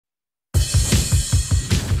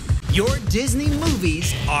Your Disney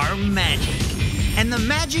movies are magic. And the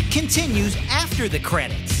magic continues after the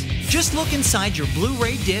credits. Just look inside your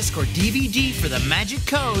Blu-ray disc or DVD for the magic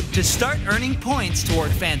code to start earning points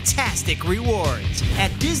toward fantastic rewards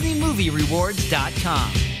at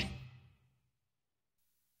DisneyMovieRewards.com.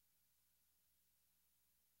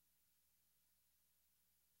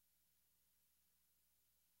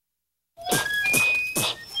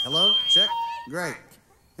 Hello? Check? Great.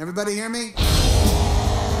 Everybody hear me?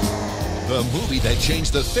 The movie that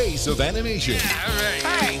changed the face of animation.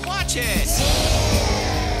 Hey, watch it!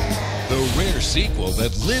 The rare sequel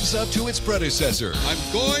that lives up to its predecessor. I'm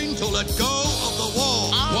going to let go of the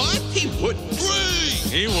wall. What? He wouldn't.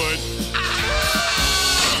 He would.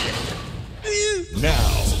 Now,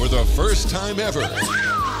 for the first time ever,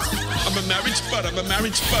 I'm a marriage spud.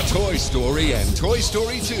 Toy Story and Toy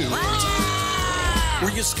Story 2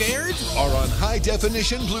 Were you scared? are on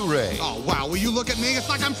high-definition Blu-ray. Oh, wow. Will you look at me? It's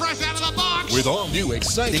like I'm fresh out of the box. With all new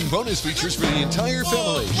exciting bonus features for the entire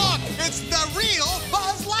family. Oh, look, it's the real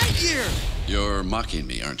Buzz Lightyear. You're mocking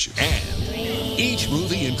me, aren't you? And each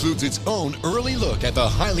movie includes its own early look at the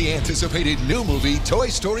highly anticipated new movie, Toy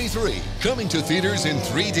Story 3, coming to theaters in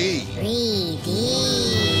 3D.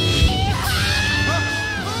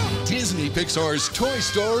 Disney Pixar's Toy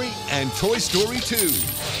Story and Toy Story 2.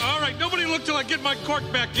 All right, nobody look till I get my cork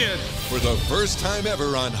back in. For the first time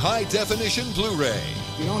ever on high-definition Blu-ray.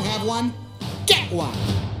 If you don't have one, get one.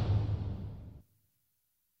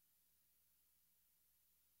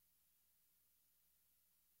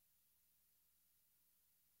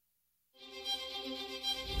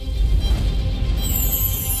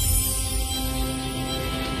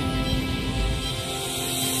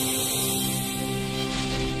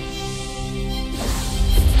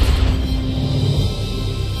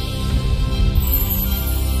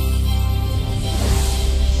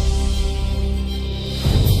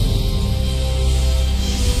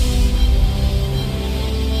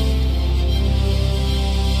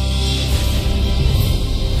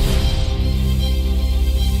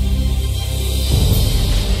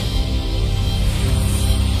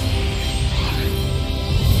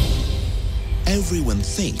 Everyone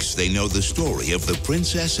thinks they know the story of the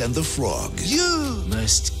Princess and the Frog. You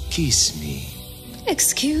must kiss me.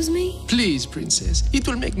 Excuse me? Please, Princess. It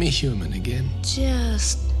will make me human again.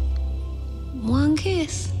 Just one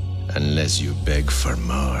kiss. Unless you beg for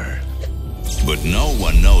more. But no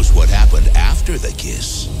one knows what happened after the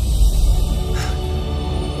kiss.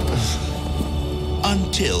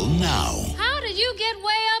 Until now. How did you get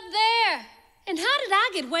way up there? And how did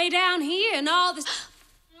I get way down here and all this?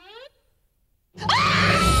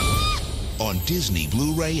 On Disney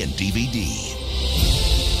Blu-ray and DVD.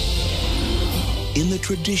 In the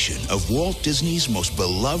tradition of Walt Disney's most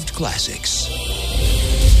beloved classics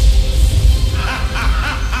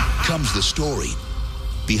comes the story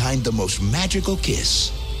behind the most magical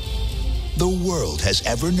kiss the world has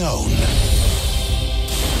ever known.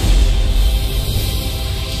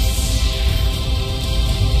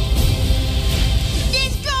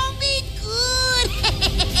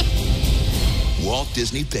 Walt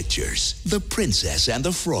Disney Pictures, The Princess and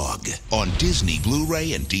the Frog, on Disney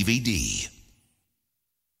Blu-ray and DVD.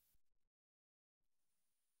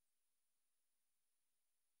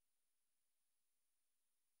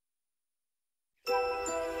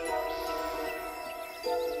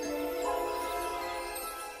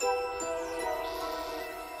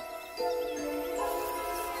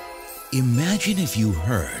 Imagine if you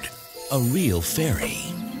heard a real fairy.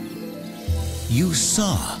 You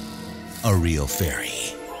saw a real fairy.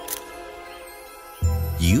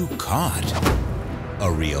 You caught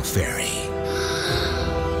a real fairy.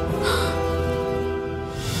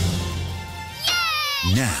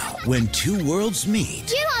 Yay! Now, when two worlds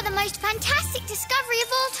meet, You are the most fantastic discovery of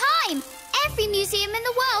all time. Every museum in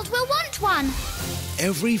the world will want one.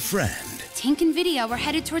 every friend, Tink and Vidya were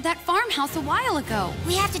headed toward that farmhouse a while ago.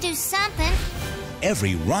 We have to do something.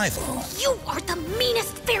 every rival You are the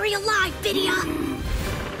meanest fairy alive, Vidya.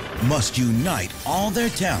 must unite all their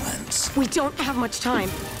talents We don't have much time.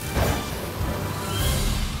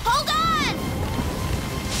 Hold on!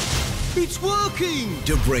 It's working!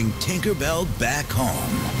 to bring Tinkerbell back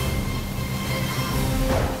home.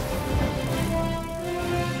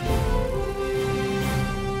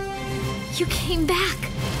 You came back.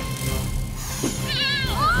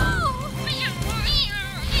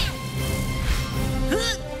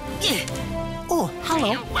 Oh,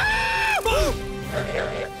 hello.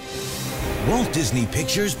 Walt Disney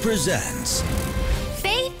Pictures presents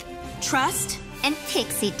Faith, trust, and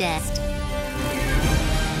pixie dust.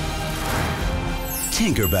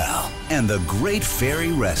 Tinkerbell and the Great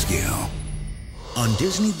Fairy Rescue. on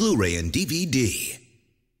Disney Blu-ray and DVD.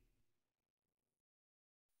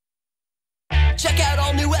 Check out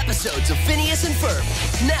all new episodes of Phineas and Ferb,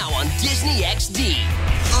 now on Disney XD.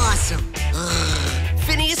 Awesome.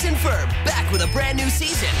 Phineas and Ferb, back with a brand new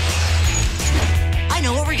season. I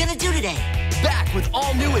know what we're gonna do today. Back with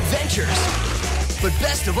all new adventures. But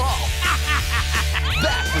best of all,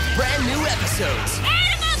 back with brand new episodes.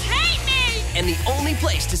 Animals hate me! And the only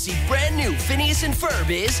place to see brand new Phineas and Ferb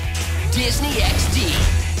is Disney XD.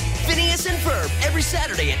 Phineas and Ferb every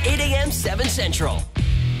Saturday at 8 a.m. 7 Central.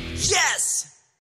 Yes!